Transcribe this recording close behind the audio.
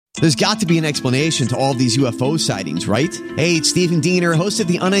There's got to be an explanation to all of these UFO sightings, right? Hey, it's Stephen Diener, host of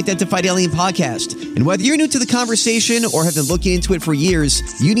the Unidentified Alien Podcast. And whether you're new to the conversation or have been looking into it for years,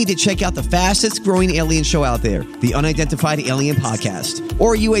 you need to check out the fastest growing alien show out there, the Unidentified Alien Podcast,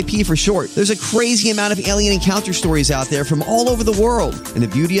 or UAP for short. There's a crazy amount of alien encounter stories out there from all over the world. And the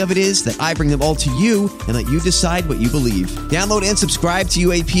beauty of it is that I bring them all to you and let you decide what you believe. Download and subscribe to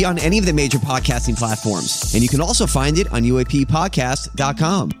UAP on any of the major podcasting platforms. And you can also find it on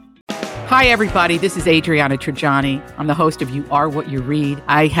UAPpodcast.com. Hi, everybody. This is Adriana Trajani. I'm the host of You Are What You Read.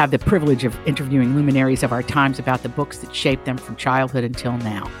 I have the privilege of interviewing luminaries of our times about the books that shaped them from childhood until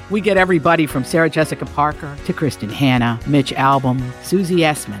now. We get everybody from Sarah Jessica Parker to Kristen Hanna, Mitch Albom, Susie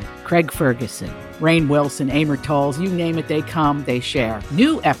Essman, Craig Ferguson, Rainn Wilson, Amor Tolls, you name it, they come, they share.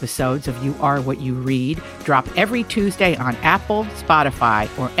 New episodes of You Are What You Read drop every Tuesday on Apple, Spotify,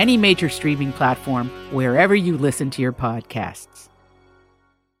 or any major streaming platform wherever you listen to your podcasts.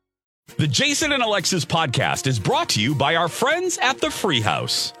 The Jason and Alexis podcast is brought to you by our friends at the Free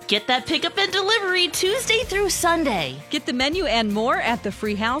House. Get that pickup and delivery Tuesday through Sunday. Get the menu and more at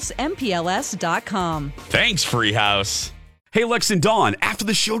thefreehousempls.com. Thanks, Free House. Hey, Lex and Dawn, after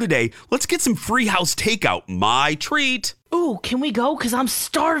the show today, let's get some Free House takeout. My treat. Ooh, can we go? Because I'm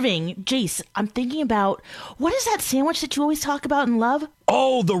starving. Jace, I'm thinking about, what is that sandwich that you always talk about and love?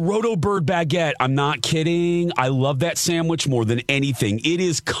 Oh, the Roto Bird baguette. I'm not kidding. I love that sandwich more than anything. It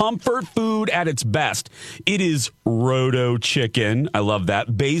is comfort food at its best. It is Roto chicken. I love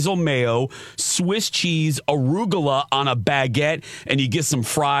that. Basil mayo, Swiss cheese, arugula on a baguette, and you get some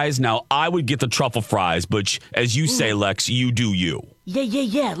fries. Now, I would get the truffle fries, but as you say, Lex, you do you.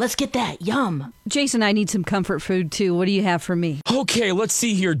 Yeah. Let's get that. Yum. Jason, I need some comfort food, too. What do you have for me? Okay, let's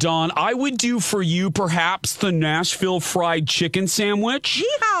see here, Dawn. I would do for you perhaps the Nashville fried chicken sandwich.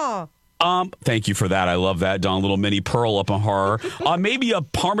 Yeehaw! Thank you for that. I love that, Dawn. Little mini pearl up on her. Maybe a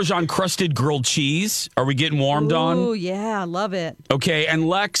Parmesan crusted grilled cheese. Are we getting warm, Dawn? Oh, yeah, I love it. Okay, and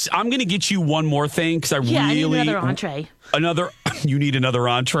Lex, I'm going to get you one more thing because I need another entree. You need another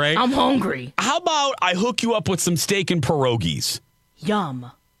entree? I'm hungry. How about I hook you up with some steak and pierogies?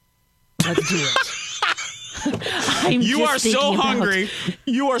 Yum. Let's do it. You are so hungry.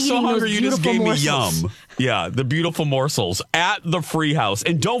 You just gave me morsels. yum. Yeah, the beautiful morsels at the Free House.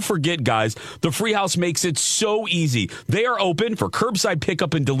 And don't forget, guys, the Free House makes it so easy. They are open for curbside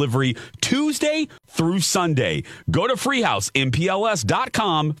pickup and delivery Tuesday through Sunday. Go to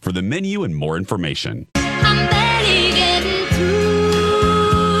freehousempls.com for the menu and more information. I'm barely getting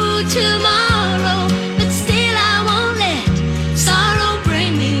through tomorrow, but still I won't let sorrow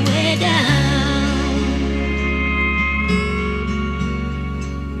bring me way down.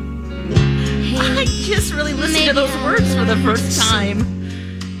 I just really listened to those words for the first time.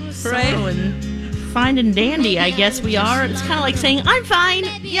 Right? So, and fine and dandy, I guess we are. It's kind of like saying, I'm fine.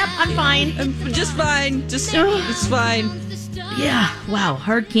 Yep, I'm fine. I'm just fine. It's fine. Yeah, wow,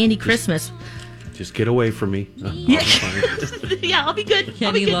 hard candy Christmas. Just get away from me. Yeah. Yeah, I'll be good.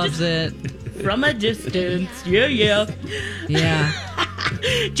 Kenny loves it. From a distance. Yeah. Yeah.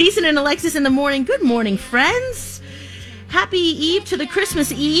 Jason and Alexis in the morning. Good morning, friends. Happy Eve to the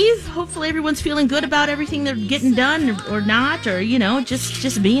Christmas Eve. Hopefully everyone's feeling good about everything they're getting done or not, or,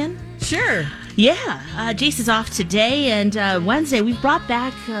 just being. Sure. Yeah. Jace is off today, and Wednesday we brought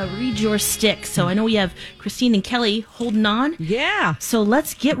back Read Your Stick. So I know we have Christine and Kelly holding on. Yeah. So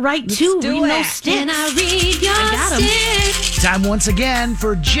let's get right to reading those sticks. Can I read your got 'em. stick? Time once again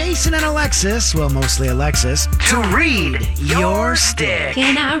for Jason and Alexis, well, mostly Alexis, to read your stick.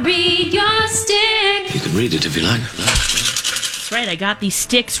 Can I read your stick? You can read it if you like. That's right. I got these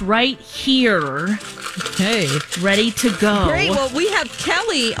sticks right here, Hey. ready to go. Great. Well, we have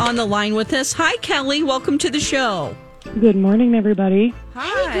Kelly on the line with us. Hi, Kelly. Welcome to the show. Good morning, everybody.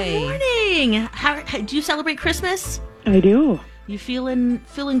 Hi. Hey, good morning. How do you celebrate Christmas? I do. You feeling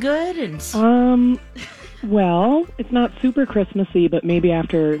good? And Well, it's not super Christmassy, but maybe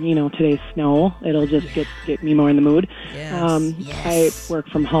after, today's snow, it'll just get me more in the mood. Yes. Yes. I work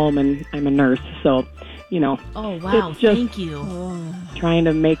from home and I'm a nurse, so, oh wow, it's just thank you. trying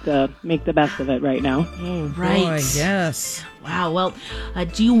to make the best of it right now. Oh, Right. boy, yes. Wow. Well,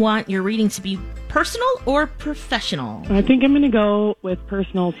 do you want your reading to be personal or professional? I think I'm going to go with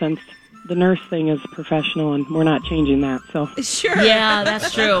personal since the nurse thing is professional and we're not changing that, so. Sure. Yeah,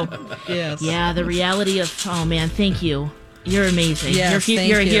 that's true. Yes. Yeah, the reality of, oh man, thank you. You're amazing. Yes, you're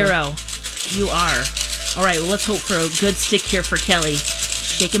thank a you. hero. You are. All right, well, let's hope for a good stick here for Kelly.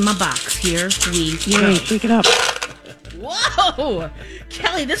 Shaking my box. Here we go. Yay, shake it up. Whoa!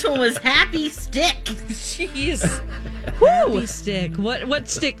 Kelly, this one was happy stick. Jeez. Happy stick. What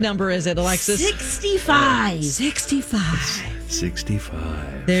stick number is it, Alexis? 65. 65.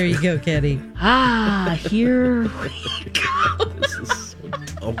 65. There you go, Katie. Here we go. This is so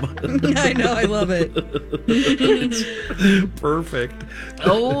dumb. I know, I love it. Perfect.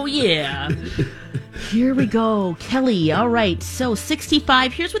 Oh, yeah. Here we go. Kelly, all right. So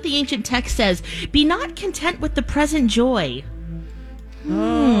 65, here's what the ancient text says. Be not content with the present joy.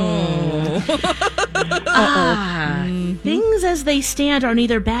 Things as they stand are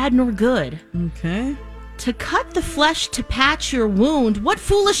neither bad nor good. Okay. To cut the flesh to patch your wound, what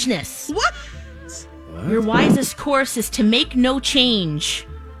foolishness! What? Your wisest course is to make no change.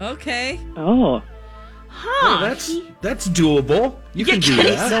 Okay. Oh, Oh, that's doable. You can do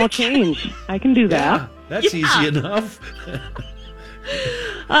that. no change. I can do that. Yeah, that's easy enough.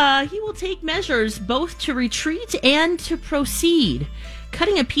 He will take measures both to retreat and to proceed.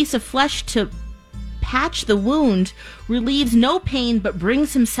 Cutting a piece of flesh to patch the wound relieves no pain but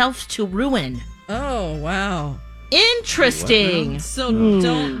brings himself to ruin. Oh, wow. Interesting. So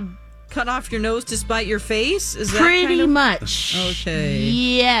don't cut off your nose to spite your face? Is that Pretty kind of... much. Okay.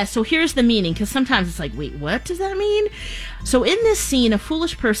 Yeah, so here's the meaning, because sometimes it's like, wait, what does that mean? So in this scene, a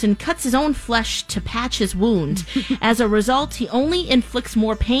foolish person cuts his own flesh to patch his wound. As a result, he only inflicts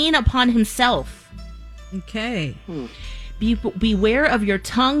more pain upon himself. Okay. Beware of your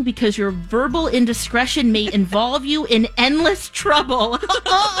tongue, because your verbal indiscretion may involve you in endless trouble.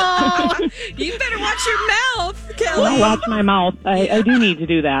 You better watch your mouth, Kelly. I'll watch my mouth. I do need to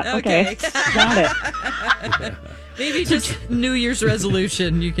do that. Okay. Got it. Maybe just New Year's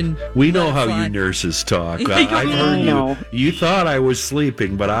resolution. You can. We know let how fly. you nurses talk. I heard I know. you. You thought I was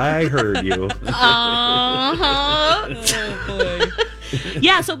sleeping, but I heard you. Uh-huh. Oh boy.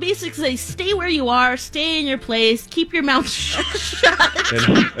 Yeah, so basically, stay where you are, stay in your place, keep your mouth shut.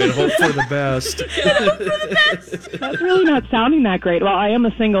 and hope for the best. That's really not sounding that great. Well, I am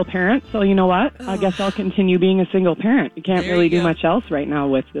a single parent, so you know what? I guess I'll continue being a single parent. You can't There really you do go. much else right now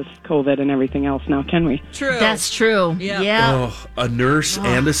with this COVID and everything else now, can we? True. That's true. Yeah. Oh, a nurse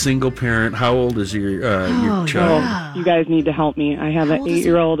and a single parent. How old is your child? Oh, you guys need to help me. I have an old is he?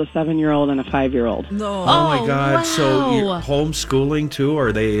 8-year-old, a 7-year-old, and a 5-year-old. No. Oh my God! wow. So you're homeschooling too, or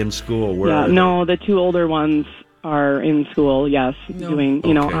are they in school? Where Yeah, are they? no, the two older ones are in school, yes, doing,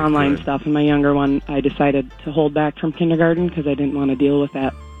 Okay, online good. stuff. And my younger one, I decided to hold back from kindergarten because I didn't want to deal with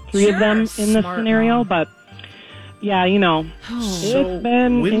that. Three of them in this Smart scenario, mom. but yeah, it's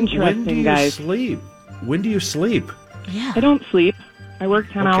been When interesting, do you guys. sleep? When do you sleep? Yeah. I don't sleep. I work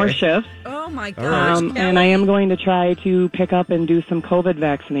 10-hour Okay. shifts. Oh my All right. gosh. And I am going to try to pick up and do some COVID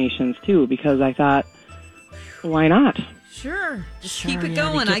vaccinations too, because I thought, why not? Sure. Just Sure, keep it yeah,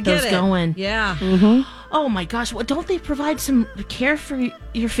 going. to I get get those it. going. Yeah. Oh my gosh! Well, don't they provide some care for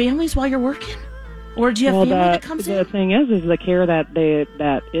your families while you're working, or do you have Well, family that comes the in? thing is the care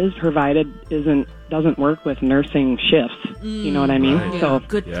that is provided doesn't work with nursing shifts. You know what I mean? Right. So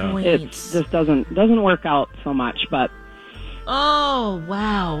Good Yeah. point. it just doesn't work out so much. But Oh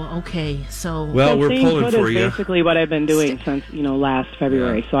wow! Okay, so Well, we're staying pulling put for is you. basically what I've been doing since last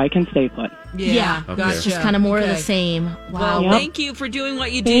February, so I can stay put. yeah, Okay. it's just kind of more of the Okay. same. Wow. Well, Yep. thank you for doing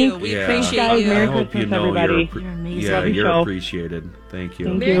what you do. Thanks. We Yeah. appreciate Guys, you. Merry I hope you Christmas, know everybody. You're amazing. Yeah, Love your you're show. appreciated. Thank you.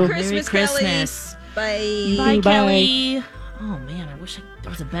 Thank Merry you. Christmas, Merry Kelly. Christmas. Bye. Bye, Bye. Kelly. Oh man, I wish I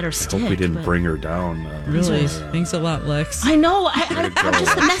was a better I stick. hope we didn't but- bring her down. Really? Thanks a lot, Lex. I know. Way to I'm go,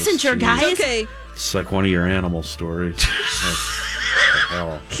 just the Alexis. messenger, Jeez. guys. Okay. It's like one of your animal stories.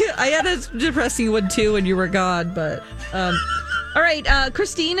 Hell. I had a depressing one too when you were gone, but all right,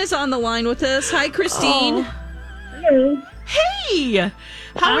 Christine is on the line with us. Hi, Christine. Hey,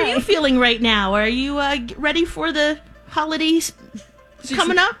 how are you feeling right now? Are you ready for the holidays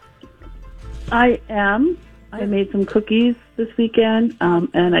coming up? I am. I made some cookies this weekend,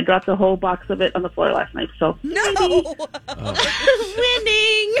 and I dropped a whole box of it on the floor last night. So No.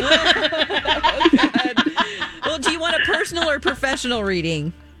 Winning. Well, do you want a personal or professional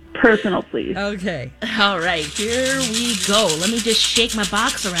reading? personal, please. Okay. All right, here we go. Let me just shake my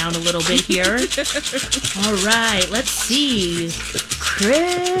box around a little bit here. All right, let's see.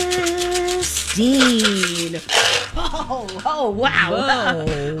 Christine. Oh, wow.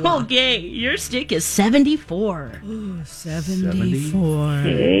 Whoa. Okay, your stick is 74. 74.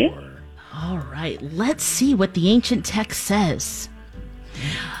 Okay. All right, let's see what the ancient text says.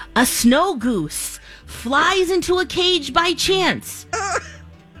 A snow goose flies into a cage by chance,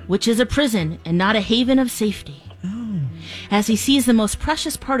 which is a prison and not a haven of safety. As he sees the most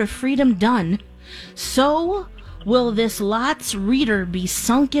precious part of freedom done, so will this lot's reader be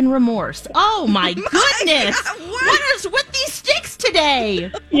sunk in remorse. Oh my goodness! What is with these sticks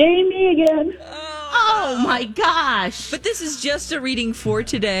today? Yay, me again. Oh my gosh! But this is just a reading for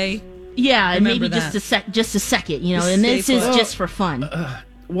today. Yeah, and Remember maybe that. just a second, you know, Just and this stay is put. just for fun.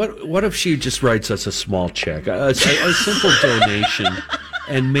 What if she just writes us a small check, a simple donation,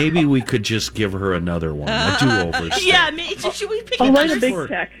 and maybe we could just give her another one, a do-over. Should we pick I'll write a another big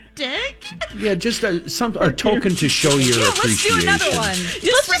check. stick? Yeah, just a token to show your Let's do appreciation. another one.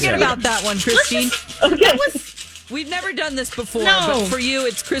 Just forget about that one, Christine. Okay. We've never done this before, No. but for you,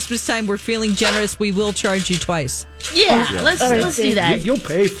 it's Christmas time. We're feeling generous. We will charge you twice. Yeah, let's do that. You'll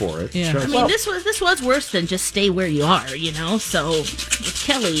pay for it. Yeah. Trust I me. mean, this was worse than just stay where you are, you know. So, with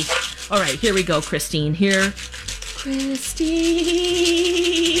Kelly. All right, here we go, Christine. Here,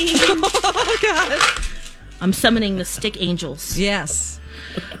 Christine. Oh, God. I'm summoning the stick angels. Yes.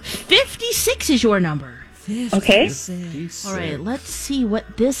 56 is your number. Okay. All right, let's see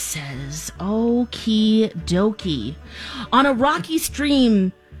what this says. Okie dokie. On a rocky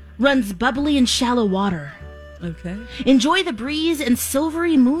stream runs bubbly and shallow water. Okay. Enjoy the breeze and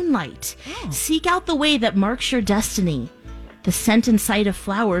silvery moonlight. Seek out the way that marks your destiny. The scent and sight of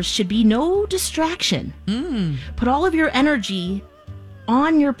flowers should be no distraction. Put all of your energy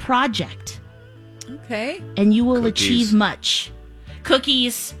on your project, Okay. and you will Cookies. achieve much.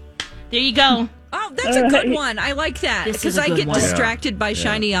 Cookies. There you go. Oh, that's a good one. I like that This is because a I good get one. distracted by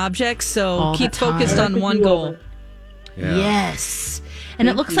shiny objects. So All keep the time. focused on one goal. Yeah. Yes. And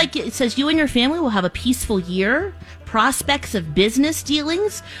it looks like it says you and your family will have a peaceful year. Prospects of business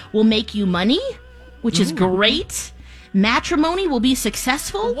dealings will make you money, which is great. Matrimony will be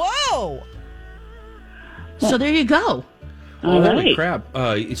successful. Whoa! So there you go. All Holy right. crap!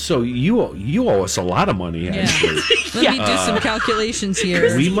 So you owe us a lot of money. Actually, Let me do some calculations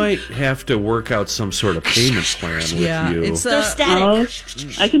here. we might have to work out some sort of payment plan with you. It's They're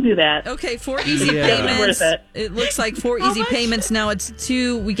static. I can do that. okay. 4 easy Yeah. payments. Worth it. It looks like 4 easy payments. Now it's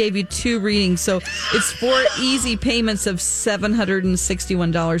 2. We gave you 2 readings, so it's 4 easy payments of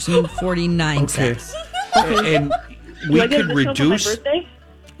 $761.49. Okay, and Do we I get could a discount for my reduce. birthday?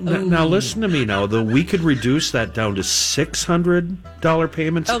 Now listen to me. Now, we could reduce that down to $600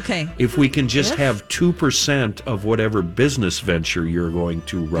 payments. Okay. If we can just have 2% of whatever business venture you're going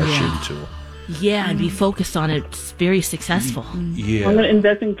to rush into. Yeah, and be focused on it. It's very successful. Yeah. I'm going to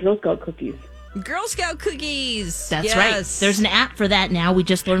invest in Girl Scout cookies. Girl Scout cookies. That's Yes. right. There's an app for that now. We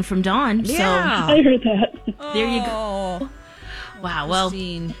just learned from Dawn. Yeah. I heard that. There you go. Oh, Wow. Well,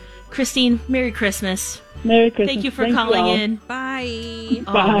 Christine. Christine, Merry Christmas. Merry Christmas. Thank you for Thank calling all. in. Bye.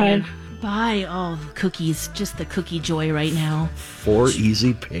 Oh, Bye. man. Bye. Oh, cookies. Just the cookie joy right now. 4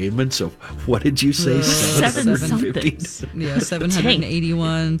 easy payments of, what did you say? Seven $750? something. Yeah,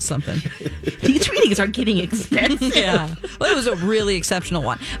 781 something. These readings are getting expensive. Yeah. Well, it was a really exceptional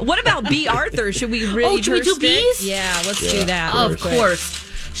one. What about B. Arthur? Should we read should we her do stick? B's? Yeah, let's do that. Of real quick. course.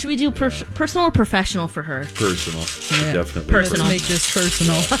 Should we do personal or professional for her? Personal. Definitely. Personal. Let's make this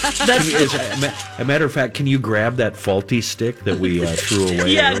personal. A matter of fact, can you grab that faulty stick that we threw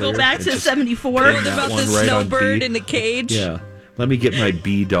away? Yeah, earlier go back and to just 74. pin What that about the one right on snowbird B? in the cage? Yeah. Let me get my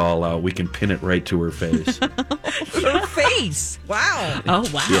bee doll out. We can pin it right to her face. Her face. Wow. Oh,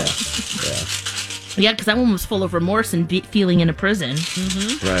 wow. Yeah. Yeah, because that one was full of remorse and feeling in a prison.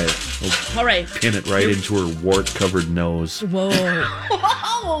 Right. We'll All right. pin it right into her wart-covered nose. Whoa.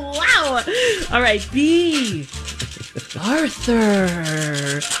 Oh, wow. All right, B. Arthur.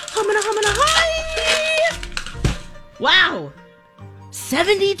 Humana, hi. Wow.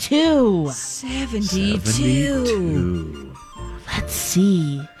 72. 72. Let's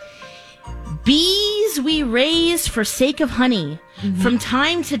see. Bees we raise for sake of honey. From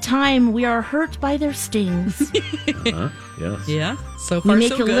time to time, we are hurt by their stings. Huh? Yes. Yeah. So We far, make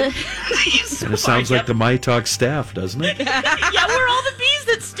so a good. And it sounds like the My Talk staff, doesn't it? Yeah, we're all the bees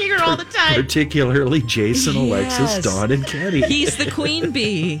that sting her all the time. Particularly Jason, Yes. Alexis, Dawn, and Kenny. He's the queen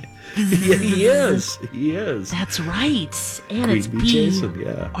bee. Yeah, he is. He is. That's right. And Queen it's Bee B. Jason,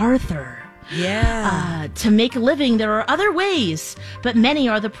 yeah. Arthur. Yeah. To make a living, there are other ways, but many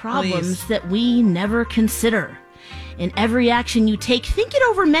are the problems Please. that we never consider. In every action you take, think it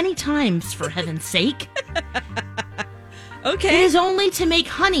over many times, for heaven's sake. It Okay. is only to make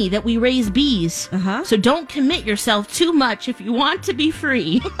honey that we raise bees. Uh-huh. So don't commit yourself too much if you want to be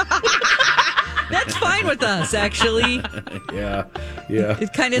free. That's fine with us, actually. Yeah. Yeah.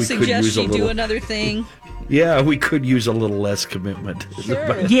 It kind of We could suggests use a you do little- another thing. Yeah, we could use a little less commitment.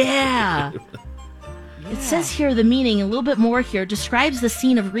 Yeah. It says here the meaning, a little bit more here, describes the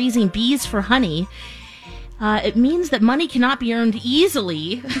scene of raising bees for honey. It means that money cannot be earned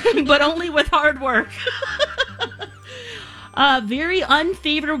easily, but only with hard work. Very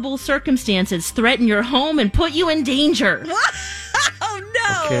unfavorable circumstances threaten your home and put you in danger. Oh,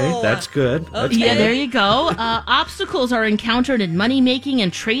 no. Okay, that's good. That's Yeah, good. there you go. Obstacles are encountered in money making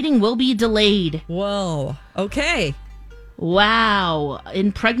and trading will be delayed. Whoa. Okay. Wow.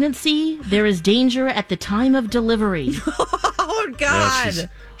 In pregnancy, there is danger at the time of delivery. Oh, Yeah, God.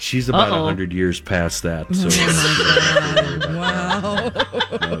 she's about Uh-oh. 100 years past that. So Wow.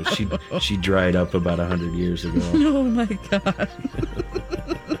 she dried up about 100 years ago. Oh, my God.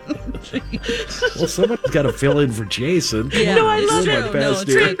 Well, somebody's got to fill in for Jason. Come Yeah. on, No, I love this is my it. No, best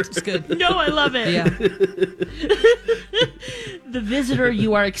it's dude. good. It's good. No, I love it. Yeah. The visitor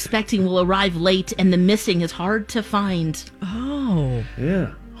you are expecting will arrive late and the missing is hard to find. Oh.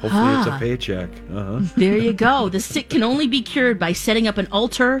 Yeah. Hopefully it's a paycheck. Uh-huh. There you go. The sick can only be cured by setting up an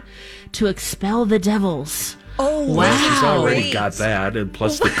altar to expel the devils. Oh, Wow. Well, she's already Great. got that, and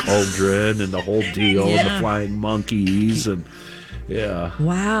plus the cauldron and the whole deal, and the Yeah. flying monkeys, and yeah.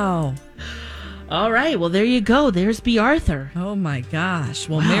 Wow. All right. Well, there you go. There's B. Arthur. Oh, my gosh.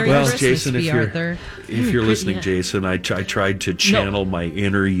 Well, Merry Well, Christmas, Jason, B. if you're Arthur. if you're listening, yeah. Jason, I tried to channel my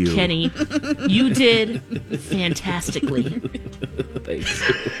inner you. Kenny, you did fantastically. Thanks.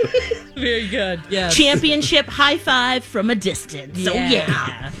 Very good. Yes. Championship high five from a distance. So,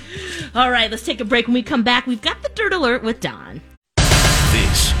 yeah. All right. Let's take a break. When we come back, we've got the Dirt Alert with Don.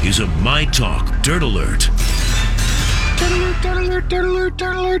 This is a My Talk Dirt Alert.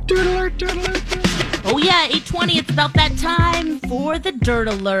 Oh, yeah. 8:20. It's about that time for the Dirt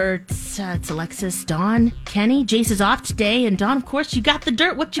Alerts. It's Alexis, Dawn, Kenny. Jace is off today. And Dawn, of course, you got the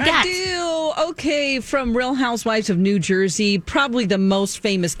dirt. What you got? I do. Okay, from Real Housewives of New Jersey, probably the most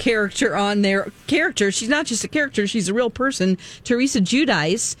famous character on there. She's not just a character, she's a real person. Teresa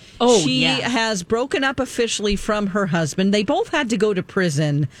Giudice. Oh, she yeah. has broken up officially from her husband. They both had to go to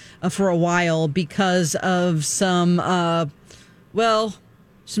prison for a while because of some,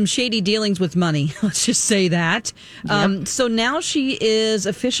 some shady dealings with money. Let's just say that. So now she is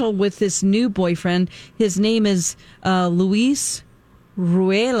official with this new boyfriend. His name is Luis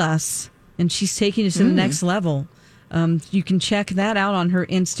Ruelas, and she's taking it to the next level. You can check that out on her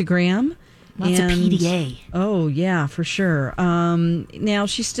Instagram. Lots of PDA. Oh, yeah, for sure. Now,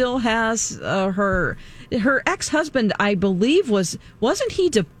 she still has her ex-husband, I believe, wasn't he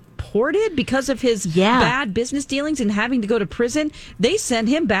deported because of his bad business dealings and having to go to prison? They sent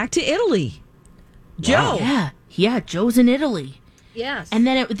him back to Italy. Joe. Yeah, Joe's in Italy. Yes. And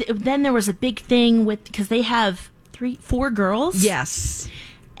then then there was a big thing because they have 4 girls. Yes.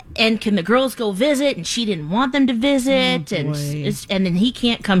 And can the girls go visit? And she didn't want them to visit, and then he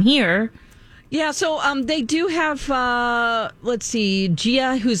can't come here. Yeah, so they do have, let's see,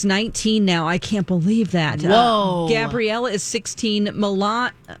 Gia, who's 19 now. I can't believe that. Whoa. Gabriella is 16.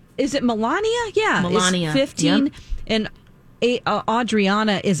 Is it Melania? Yeah. Melania. Is 15. Yep. And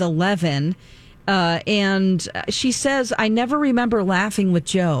Adriana is 11. And she says, I never remember laughing with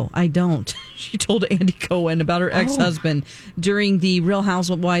Joe. I don't. She told Andy Cohen about her ex-husband during the Real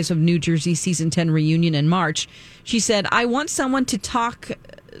Housewives of New Jersey season 10 reunion in March. She said, I want someone to talk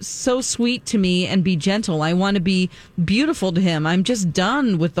so sweet to me and be gentle. I want to be beautiful to him. I'm just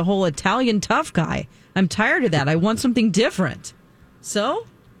done with the whole Italian tough guy. I'm tired of that. I want something different. So,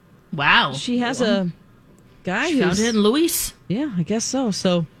 wow. She has a guy She found who's... it in Luis. Yeah, I guess so.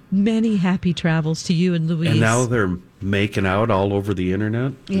 So, many happy travels to you and Luis. And now they're making out all over the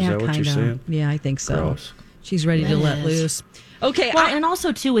internet? Is that what you're saying? Yeah, I think so. Gross. She's ready to let Yes. loose. Okay. Well, and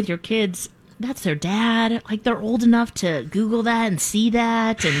also, too, with your kids, that's their dad. Like, they're old enough to Google that and see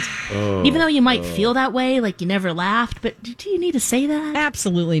that. And even though you might feel that way, like you never laughed, but do you need to say that?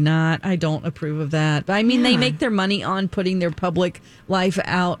 Absolutely not. I don't approve of that. I mean, they Yeah. make their money on putting their public life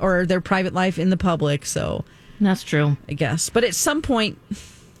out or their private life in the public. So That's true. I guess. But at some point,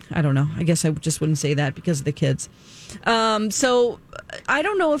 I don't know. I guess I just wouldn't say that because of the kids. So I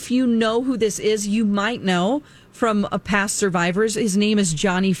don't know if you know who this is. You might know from past survivors. His name is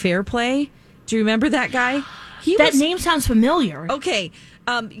Johnny Fairplay. Do you remember that guy? That name sounds familiar. Okay.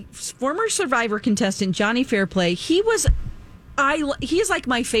 Former Survivor contestant Johnny Fairplay. He is like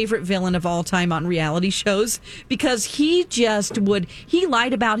my favorite villain of all time on reality shows because he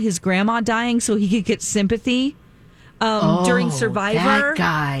lied about his grandma dying so he could get sympathy during Survivor. That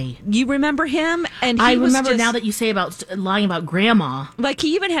guy. You remember him? And I remember now that you say about lying about grandma. Like,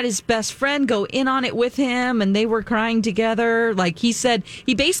 he even had his best friend go in on it with him, and they were crying together. Like, he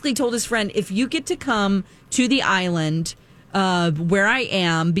basically told his friend, if you get to come to the island where I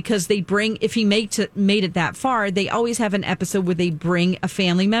am, because if he made it that far, they always have an episode where they bring a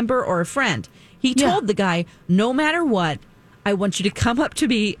family member or a friend. He told the guy, no matter what, I want you to come up to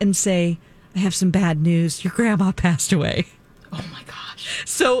me and say, I have some bad news. Your grandma passed away. Oh, my gosh.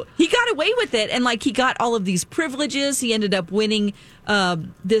 So he got away with it, and like he got all of these privileges. He ended up winning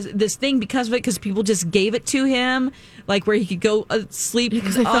this thing because of it, because people just gave it to him, like where he could go sleep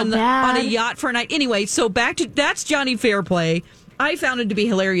on a yacht for a night. Anyway, so that's Johnny Fairplay. I found it to be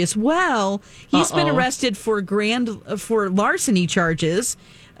hilarious. Well, he's been arrested for larceny charges,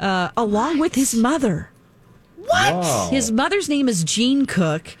 along with his mother. What? Wow. His mother's name is Jean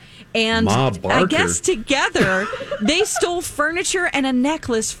Cook. And I guess together they stole furniture and a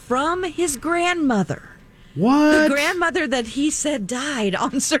necklace from his grandmother. What? The grandmother that he said died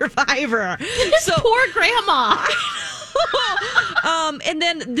on Survivor. So poor grandma. And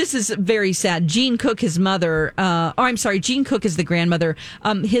then this is very sad. Jean Cook, his mother. Jean Cook is the grandmother.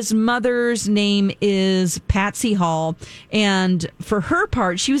 His mother's name is Patsy Hall, and for her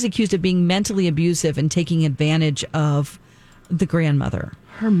part, she was accused of being mentally abusive and taking advantage of the grandmother.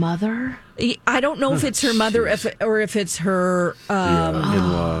 Her mother? I don't know if it's her mother or if it's her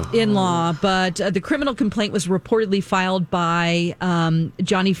in-law, but the criminal complaint was reportedly filed by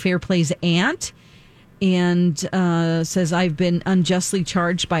Johnny Fairplay's aunt, and says, "I've been unjustly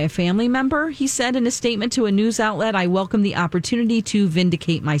charged by a family member," he said in a statement to a news outlet. "I welcome the opportunity to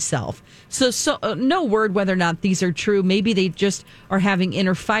vindicate myself." So no word whether or not these are true. Maybe they just are having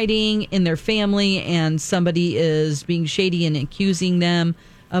inner fighting in their family and somebody is being shady and accusing them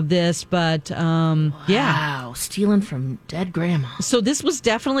of this, but Wow, stealing from dead grandma. So this was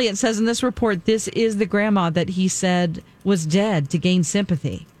definitely, it says in this report, this is the grandma that he said was dead to gain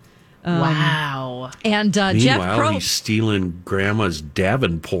sympathy. Wow. And Jeff Meanwhile, Probst, he's stealing grandma's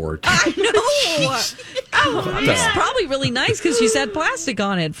Davenport. I know. It's probably really nice because she's had plastic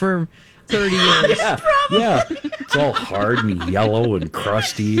on it for 30 years. Yeah. It's all hard and yellow and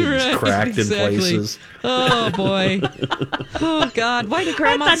crusty and it's cracked in places. Oh, boy. Oh, God. Why do I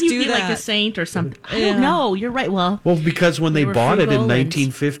grandmas thought he'd do be that? like a saint or something. I don't know. You're right. Well, because when they were bought it in frugal and-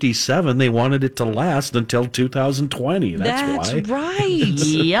 1957, they wanted it to last until 2020. That's why. right.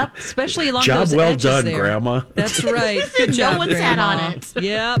 Yep. Especially along Job those well edges done, there. Grandma. That's right. Good job, No one sat Grandma. on it.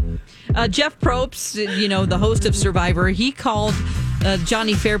 Yep. Jeff Probst, the host of Survivor, he called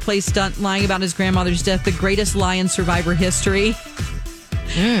Johnny Fairplay's stunt lying about his grandmother's death the greatest lie in Survivor history.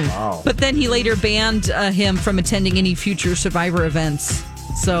 Wow. But then he later banned him from attending any future Survivor events.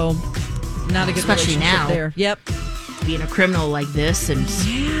 So, not a good Especially relationship now. there. Yep. being a criminal like this, and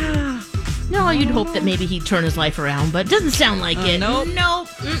no, you'd hope that maybe he'd turn his life around, but it doesn't sound like it. Nope. Nope.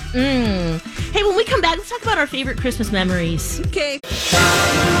 Mm-mm. Hey, when we come back, let's talk about our favorite Christmas memories. Okay. No!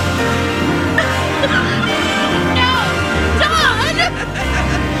 Don!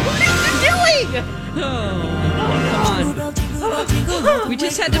 What are you doing? We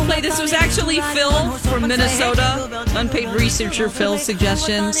just had to play. This was actually Phil from Minnesota. Unpaid researcher Phil's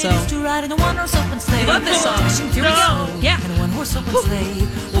suggestion. So, love this song. Here we go. Yeah.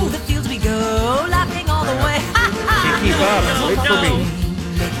 Keep up. Wait for me.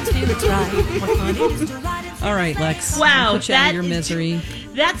 All right, Lex. Wow, Put you out of your misery.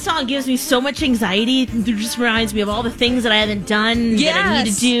 That song gives me so much anxiety. It just reminds me of all the things that I haven't done, that I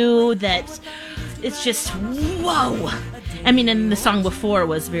need to do, that it's just, whoa. I mean, and the song before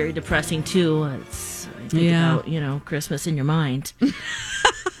was very depressing, too. It's about, Christmas in your mind.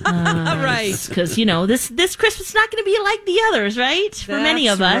 Right. Because, this Christmas is not going to be like the others, right? For many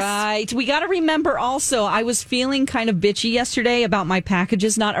of us. Right. We got to remember also, I was feeling kind of bitchy yesterday about my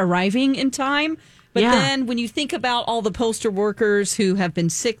packages not arriving in time. But then when you think about all the postal workers who have been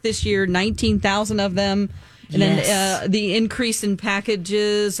sick this year, 19,000 of them, and then the increase in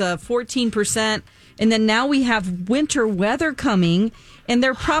packages, 14%. And then now we have winter weather coming, and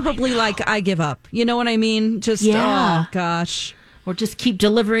they're probably like, I give up. You know what I mean? Just, oh, gosh. Or just keep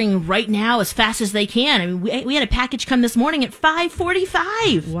delivering right now as fast as they can. I mean, we had a package come this morning at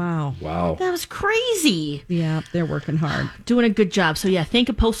 5:45. Wow. That was crazy. Yeah, they're working hard. Doing a good job. So, thank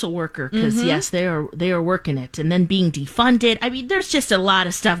a postal worker because, yes, they are working it. And then being defunded. I mean, there's just a lot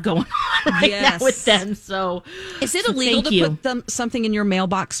of stuff going on right now with them. So, is it illegal to put something in your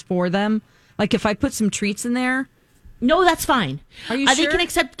mailbox for them? Like if I put some treats in there? No, that's fine. Are you sure? They can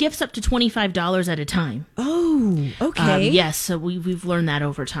accept gifts up to $25 at a time. Oh, okay. Yes, so we've learned that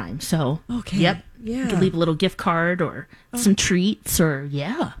over time. So, okay. Yep. Yeah. You can leave a little gift card or some treats or,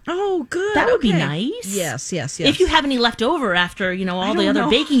 Oh, good. That would be nice. Yes. If you have any left over after, all the other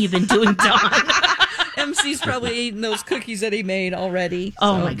baking you've been doing, Dawn. MC's probably eating those cookies that he made already.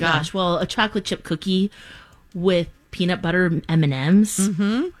 Oh, my gosh. Well, a chocolate chip cookie with peanut butter M&Ms.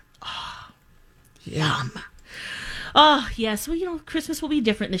 Mm-hmm. Oh, yum. Oh, yes. Well, Christmas will be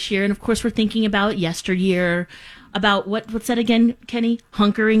different this year. And, of course, we're thinking about yesteryear, about what's that again, Kenny?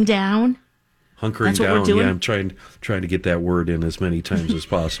 Hunkering down? Hunkering That's what down. we're doing? Yeah, I'm trying to get that word in as many times as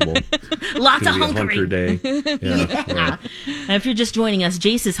possible. Lots of It's gonna be a hunkering. hunker day. Yeah. If you're just joining us,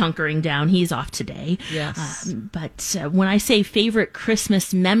 Jace is hunkering down. He's off today. Yes. But when I say favorite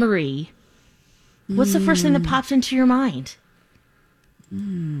Christmas memory, what's the first thing that pops into your mind?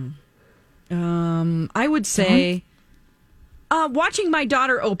 I would say watching my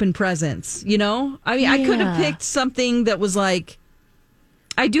daughter open presents, I mean, I could have Yeah. picked something that was like,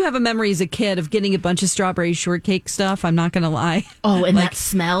 I do have a memory as a kid of getting a bunch of strawberry shortcake stuff. I'm not going to lie. Oh, and that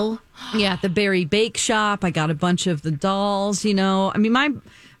smell? Yeah, at the Berry Bake Shop, I got a bunch of the dolls, I mean, my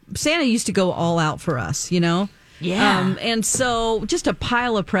Santa used to go all out for us, Yeah. and so just a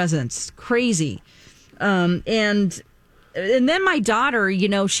pile of presents, crazy. And then my daughter,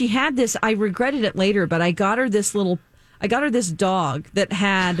 she had this, I regretted it later, but I got her this dog that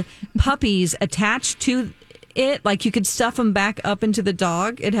had puppies attached to it. Like you could stuff them back up into the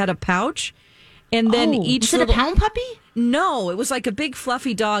dog. It had a pouch. And then each was it a pound puppy? No, it was like a big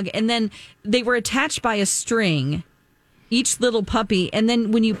fluffy dog. And then they were attached by a string, each little puppy. And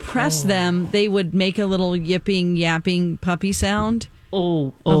then when you press them, they would make a little yipping, yapping puppy sound. A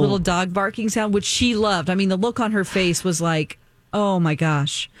little dog barking sound, which she loved. I mean, the look on her face was like, oh my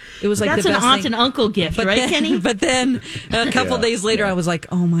gosh. It was like That's the an best aunt thing. and uncle gift, right, then, Kenny? But then a couple days later, I was like,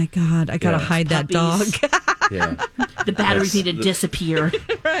 oh my God, I got to hide that dog. Yeah. The batteries need to disappear.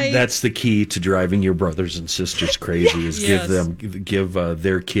 Right. That's the key to driving your brothers and sisters crazy is Yes. give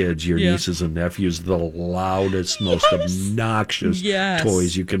their kids, your nieces and nephews, the loudest, most obnoxious Yes.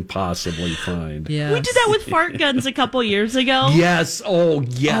 toys you can possibly find. Yes. We did that with fart guns a couple years ago. Yes. Oh,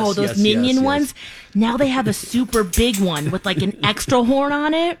 yes. Oh, those yes, minion yes, ones. Now they have a super big one with like an extra horn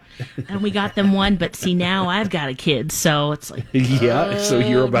on it. And we got them one, but see, now I've got a kid, so it's like, Yes. Yeah. So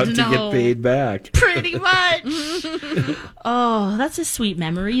you're about to no. get paid back. pretty much. Oh, that's a sweet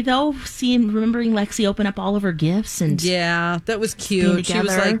memory, though. Remembering Lexi open up all of her gifts and Yeah, that was being cute. She was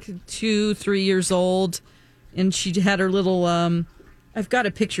together. like 2-3 years old, and she had her little. I've got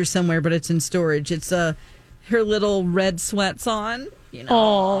a picture somewhere, but it's in storage. It's her little red sweats on.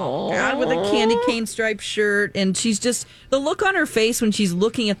 God, with a candy cane striped shirt, and she's just the look on her face when she's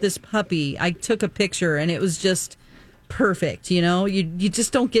looking at this puppy. I took a picture, and it was just perfect. You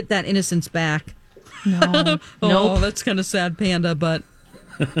just don't get that innocence back. no, Oh, nope. that's kind of sad, Panda, but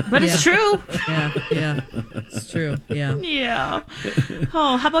But it's true. yeah, it's true. Yeah. Yeah.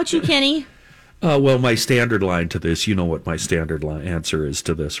 Oh, how about you, Kenny? Well, my standard line to this, you know what my standard answer is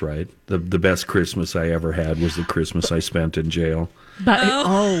to this, right? The best Christmas I ever had was the Christmas I spent in jail. But,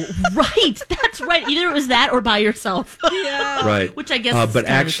 right. That's right. Either it was that or by yourself. Yeah. Right. Which I guess is but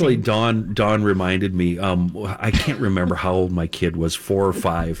kind of actually, the Dawn reminded me, I can't remember how old my kid was, 4 or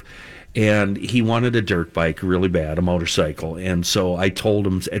 5. And he wanted a dirt bike really bad, a motorcycle. And so I told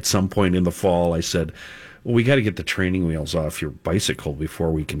him at some point in the fall, I said, well, we got to get the training wheels off your bicycle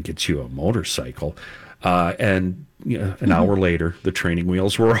before we can get you a motorcycle. And an hour later, the training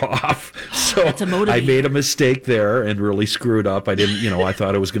wheels were off. So That's a motivator. I made a mistake there and really screwed up. I didn't, I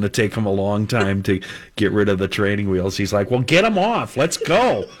thought it was going to take him a long time to get rid of the training wheels. He's like, well, get them off. Let's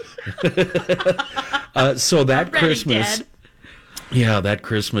go. So that ready, Christmas... Dad. Yeah, that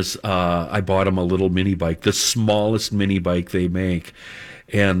Christmas, I bought him a little mini bike, the smallest mini bike they make.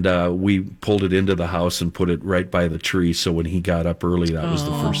 And we pulled it into the house and put it right by the tree. So when he got up early, that was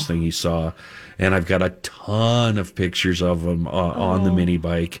the first thing he saw. And I've got a ton of pictures of him on the mini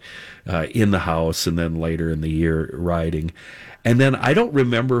bike in the house and then later in the year riding. And then I don't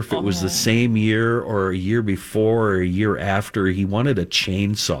remember if it was the same year or a year before or a year after, he wanted a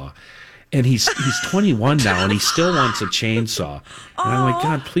chainsaw. And he's 21 now, and he still wants a chainsaw. And I'm like,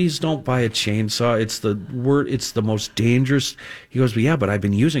 God, please don't buy a chainsaw. It's the most dangerous. He goes, well, yeah, but I've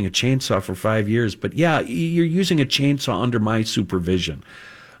been using a chainsaw for 5 years. But yeah, you're using a chainsaw under my supervision.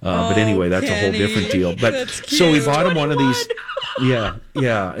 But anyway, that's a whole different deal. But so we bought him one of these. Yeah.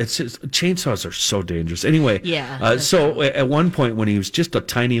 It's just, chainsaws are so dangerous. Anyway, Yeah. so at one point when he was just a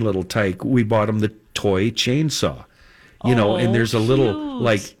tiny little tyke, we bought him the toy chainsaw. And there's a little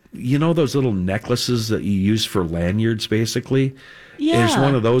cute. those little necklaces that you use for lanyards, basically? Yeah. There's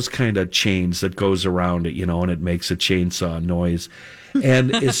one of those kind of chains that goes around it, and it makes a chainsaw noise.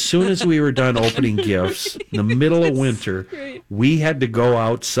 And as soon as we were done opening gifts, in the middle of winter, we had to go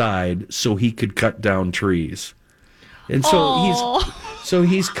outside so he could cut down trees. And so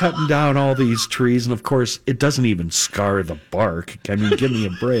he's cutting down all these trees, and of course, it doesn't even scar the bark. I mean, give me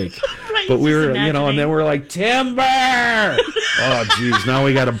a break. But we just were, and imagining. then we're like, timber! Oh, geez, now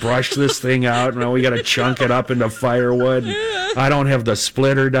we got to brush this thing out. Now we got to chunk it up into firewood. I don't have the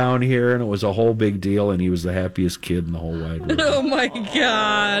splitter down here, and it was a whole big deal, and he was the happiest kid in the whole wide world. Oh, my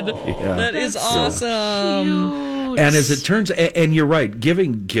God. Yeah. That is awesome. And as it turns, and you're right,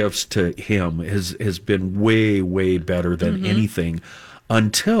 giving gifts to him has been way, way better than anything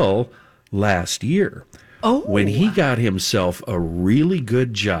until last year. Oh. When he got himself a really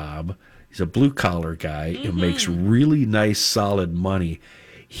good job. He's a blue-collar guy and makes really nice, solid money.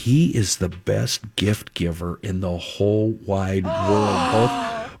 He is the best gift giver in the whole wide world.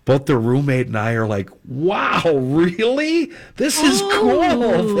 Both the roommate and I are like, wow, really? This is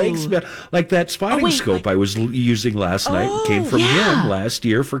cool. Thanks, man. Like that spotting scope I was using last night came from him last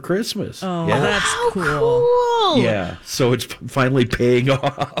year for Christmas. Oh, yeah. that's cool. Yeah, so it's finally paying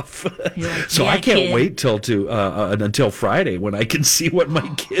off. So I can't wait until Friday when I can see what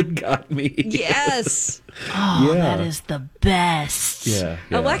my kid got me. Yes. That is the best. Yeah.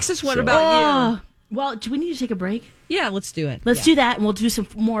 Alexis, what about you? Well, do we need to take a break? Yeah, let's do it. Let's do that, and we'll do some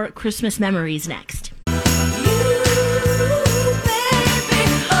more Christmas memories next. All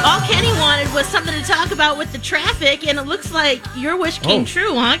Kenny wanted was something to talk about with the traffic, and it looks like your wish came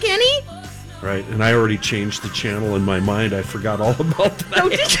true, huh, Kenny? Right, and I already changed the channel in my mind. I forgot all about that. Oh,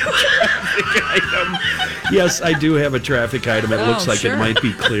 did you? Traffic item. Yes, I do have a traffic item. It looks like it might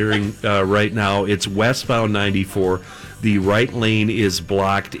be clearing right now. It's westbound 94. The right lane is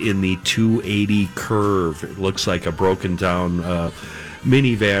blocked in the 280 curve. It looks like a broken down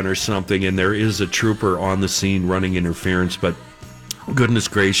minivan or something, and there is a trooper on the scene running interference, but goodness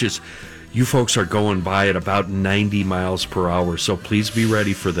gracious, you folks are going by at about 90 miles per hour, so please be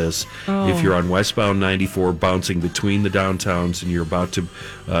ready for this. If you're on westbound 94 bouncing between the downtowns and you're about to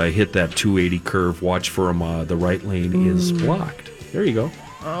hit that 280 curve, watch for them. The right lane is blocked. There you go.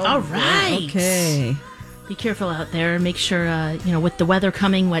 All right. Okay. Be careful out there. Make sure, with the weather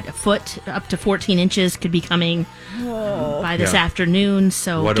coming, a foot up to 14 inches could be coming by this afternoon.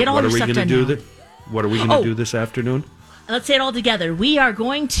 So get all your stuff done now. What are we going to do this afternoon? Let's say it all together. We are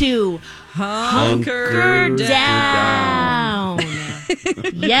going to hunker down.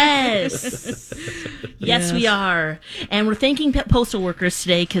 Yes. Yes, we are. And we're thanking postal workers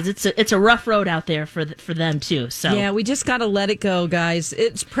today because it's a rough road out there for them, too. So yeah, we just got to let it go, guys.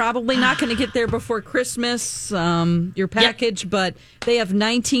 It's probably not going to get there before Christmas, your package, but they have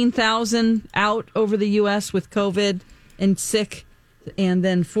 19,000 out over the U.S. with COVID and sick, and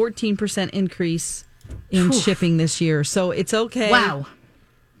then 14% increase in shipping this year. So it's okay. Wow.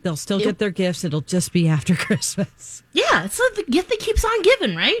 They'll still get their gifts. It'll just be after Christmas. Yeah, it's the gift that keeps on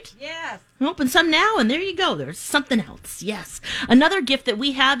giving, right? Yes. Open some now, and there you go. There's something else. Yes. Another gift that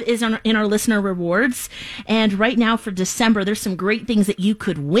we have is in our listener rewards. And right now for December, there's some great things that you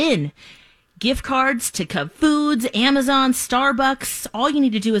could win. Gift cards to Cub Foods, Amazon, Starbucks. All you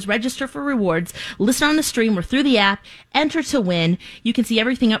need to do is register for rewards, listen on the stream or through the app, enter to win. You can see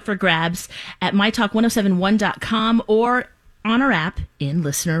everything up for grabs at mytalk1071.com or on our app in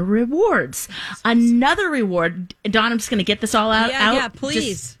listener rewards. Another reward, Dawn, I'm just going to get this all out. Yeah,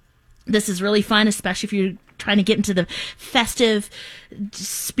 please. This is really fun, especially if you're trying to get into the festive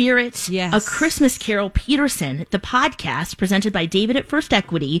spirit. Yes. A Christmas Carol Peterson, the podcast presented by David at First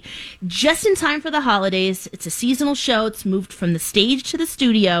Equity, just in time for the holidays. It's a seasonal show. It's moved from the stage to the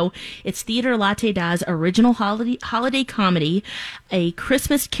studio. It's Theater Latte Da's original holiday comedy, A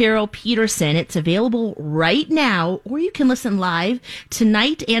Christmas Carol Peterson. It's available right now, or you can listen live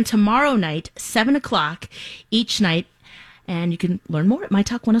tonight and tomorrow night, 7 o'clock each night. And you can learn more at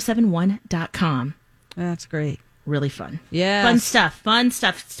mytalk1071.com. That's great. Really fun. Yeah. Fun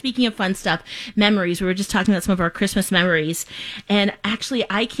stuff. Speaking of fun stuff, memories. We were just talking about some of our Christmas memories. And actually,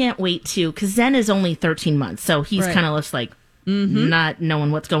 I can't wait to, because Zen is only 13 months. So he's kind of just like not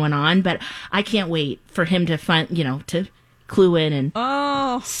knowing what's going on. But I can't wait for him to to clue in and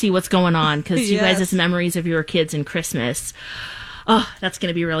see what's going on. Because you guys' memories of your kids and Christmas. Oh, that's going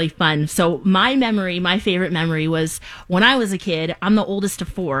to be really fun. So my favorite memory was when I was a kid. I'm the oldest of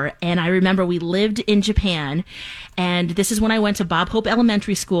 4, and I remember we lived in Japan, and this is when I went to Bob Hope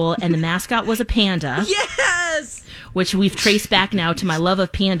Elementary School, and the mascot was a panda. Yes! Which we've traced back now to my love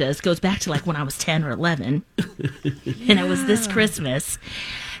of pandas. Goes back to like when I was 10 or 11. And it was this Christmas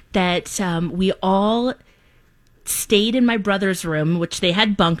that we all stayed in my brother's room, which they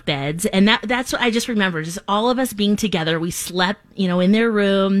had bunk beds, and that's what I just remember, just all of us being together. We slept, in their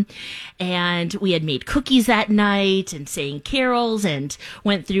room, and we had made cookies that night and sang carols and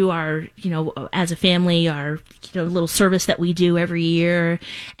went through our, as a family, our, little service that we do every year.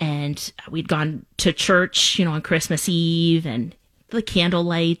 And we'd gone to church, on Christmas Eve, and the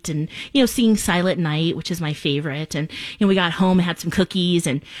candlelight and, seeing Silent Night, which is my favorite. And, we got home, had some cookies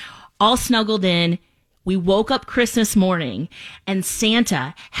and all snuggled in. We woke up Christmas morning and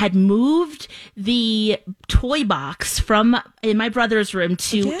Santa had moved the toy box from in my brother's room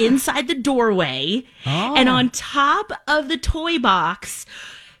to inside the doorway. Oh. And on top of the toy box,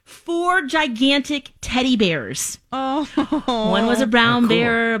 4 gigantic teddy bears. Oh. One was a brown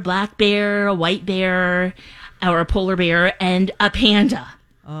bear, a black bear, a white bear, or a polar bear, and a panda.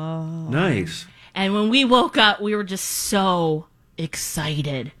 Oh. Nice. And when we woke up, we were just so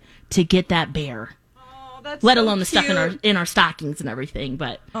excited to get that bear. Let alone the stuff in our stockings and everything,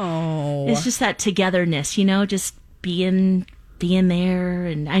 but it's just that togetherness, just being there.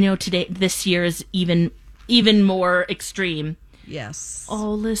 And I know this year is even more extreme. Yes.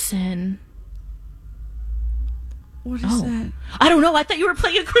 Oh, listen. What is that? I don't know. I thought you were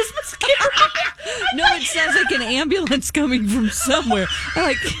playing a Christmas carol. No, it sounds like an ambulance coming from somewhere. I'm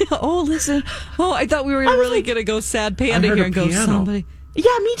like, listen. Oh, I thought we were really going to go sad panda here and go somebody.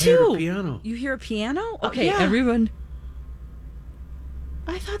 Yeah, me too. I heard a piano. You hear a piano? Okay, yeah. Everyone.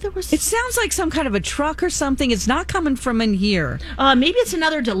 I thought there was... It sounds like some kind of a truck or something. It's not coming from in here. Maybe it's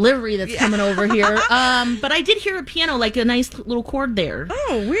another delivery that's coming over here. But I did hear a piano, like a nice little chord there.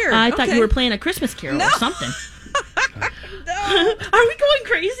 Oh, weird. I thought you were playing a Christmas carol or something. No. Are we going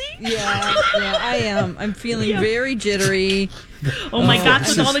crazy? Yeah, I am. I'm feeling very jittery. Oh my gosh,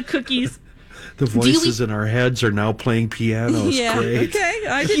 with all the cookies. The voices in our heads are now playing pianos. Yeah, great. Okay.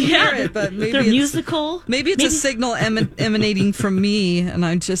 I didn't hear it, but maybe they're musical. Maybe it's a signal emanating from me, and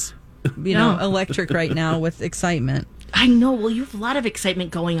I'm just, electric right now with excitement. I know. Well, you have a lot of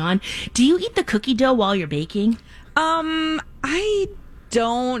excitement going on. Do you eat the cookie dough while you're baking? I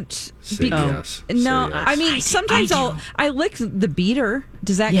don't. Yes. No, yes. I mean, sometimes I lick the beater.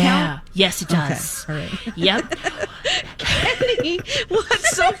 Does that count? Yes, it does. Okay. All right. Yep. Kenny,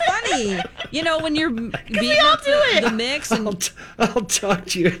 what's so funny? When you're beating the mix, and I'll talk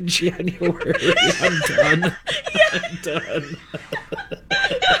to you in January. I'm done. I'm done.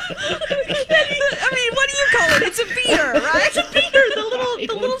 I mean, what do you call it? It's a beater, right? It's a beater.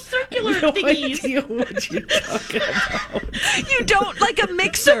 The little circular thingies. Idea what you're talking about. You don't like a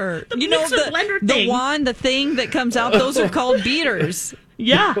mixer. The mixer blender thing. The wand, the thing that comes out. Those are called beaters.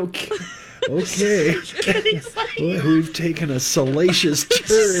 Yeah. Okay. Well, we've taken a salacious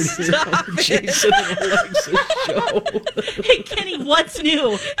turn here on Jason and Alexa's show. Hey, Kenny, what's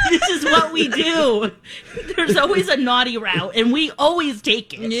new? This is what we do. There's always a naughty route, and we always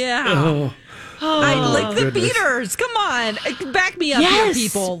take it. Yeah. I like the beaters. Come on. Back me up here,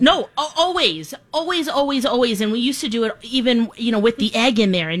 people. No, always. And we used to do it even, with the egg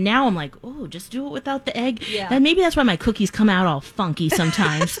in there. And now I'm like, just do it without the egg. Yeah. And maybe that's why my cookies come out all funky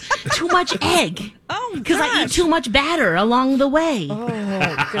sometimes. Too much egg. Oh, because I eat too much batter along the way. Oh,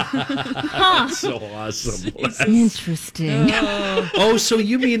 That's so awesome. It's interesting. So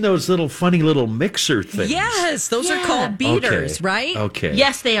you mean those funny little mixer things? Yes, those are called beaters, right? Okay.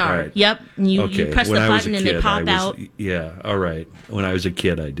 Yes, they are. Right. Yep. You press the button and they pop out. Yeah, all right. When I was a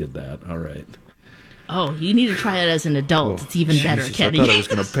kid, I did that. All right. Oh, you need to try it as an adult. It's even better, Kenny. I thought I was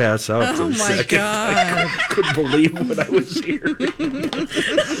going to pass out for a second. God. I couldn't believe what I was hearing.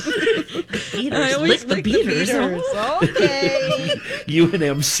 I always lick the beaters. Okay. You and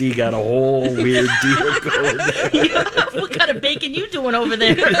MC got a whole weird deal going there. What kind of bacon you doing over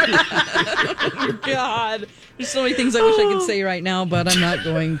there? Oh, God. There's so many things I wish I could say right now, but I'm not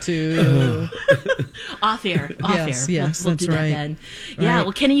going to. Off air. Yes, we'll that's do that right. then. Yeah,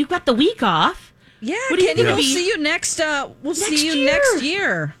 well, Kenny, you've got the week off. Yeah, Kenny, we'll see you next. See you next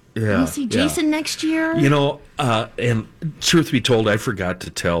year. Yeah, we'll see Jason next year. And truth be told, I forgot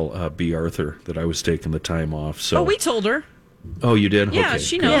to tell B. Arthur that I was taking the time off. So we told her. Oh, you did? Yeah, okay.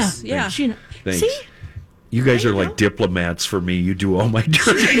 she knows. Yeah, she knows. Thanks. See? You guys are like diplomats for me. You do all my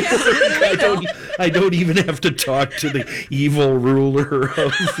dirty work. I don't even have to talk to the evil ruler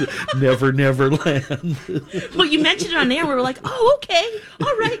of Never Never Land. Well, you mentioned it on air. We were like, oh, okay.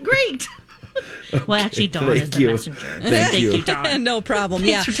 All right, great. Well, actually, Dawn is the messenger. Thank you, Dawn. No problem.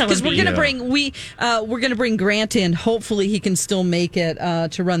 Thanks for telling because we're me. gonna bring we're gonna bring Grant in. Hopefully, he can still make it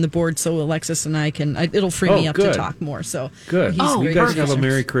to run the board, so Alexis and I can. It'll free me up to talk more. So good. You guys have a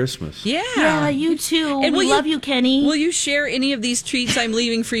Merry Christmas. Yeah, you too. And we love you, Kenny. Will you share any of these treats I'm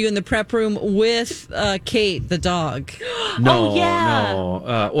leaving for you in the prep room with Kate, the dog? No, yeah.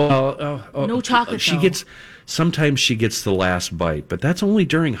 no. No chocolate. Sometimes she gets the last bite, but that's only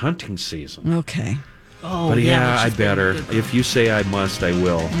during hunting season. Okay. Oh, but I better. If you say I must, I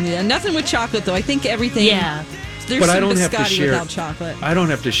will. Yeah, nothing with chocolate though. I think everything. Yeah. There's but some I don't have to biscotti share without chocolate. I don't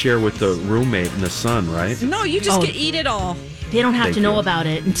have to share with the roommate and the son, right? No, you just eat it all. They don't have Thank to know you. about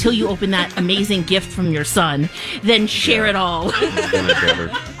it until you open that amazing gift from your son. Then share it all. And my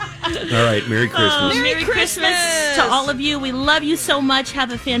brother. All right, Merry Christmas. Oh, Merry Christmas to all of you. We love you so much.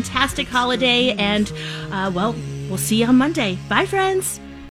 Have a fantastic holiday. And, well, we'll see you on Monday. Bye, friends.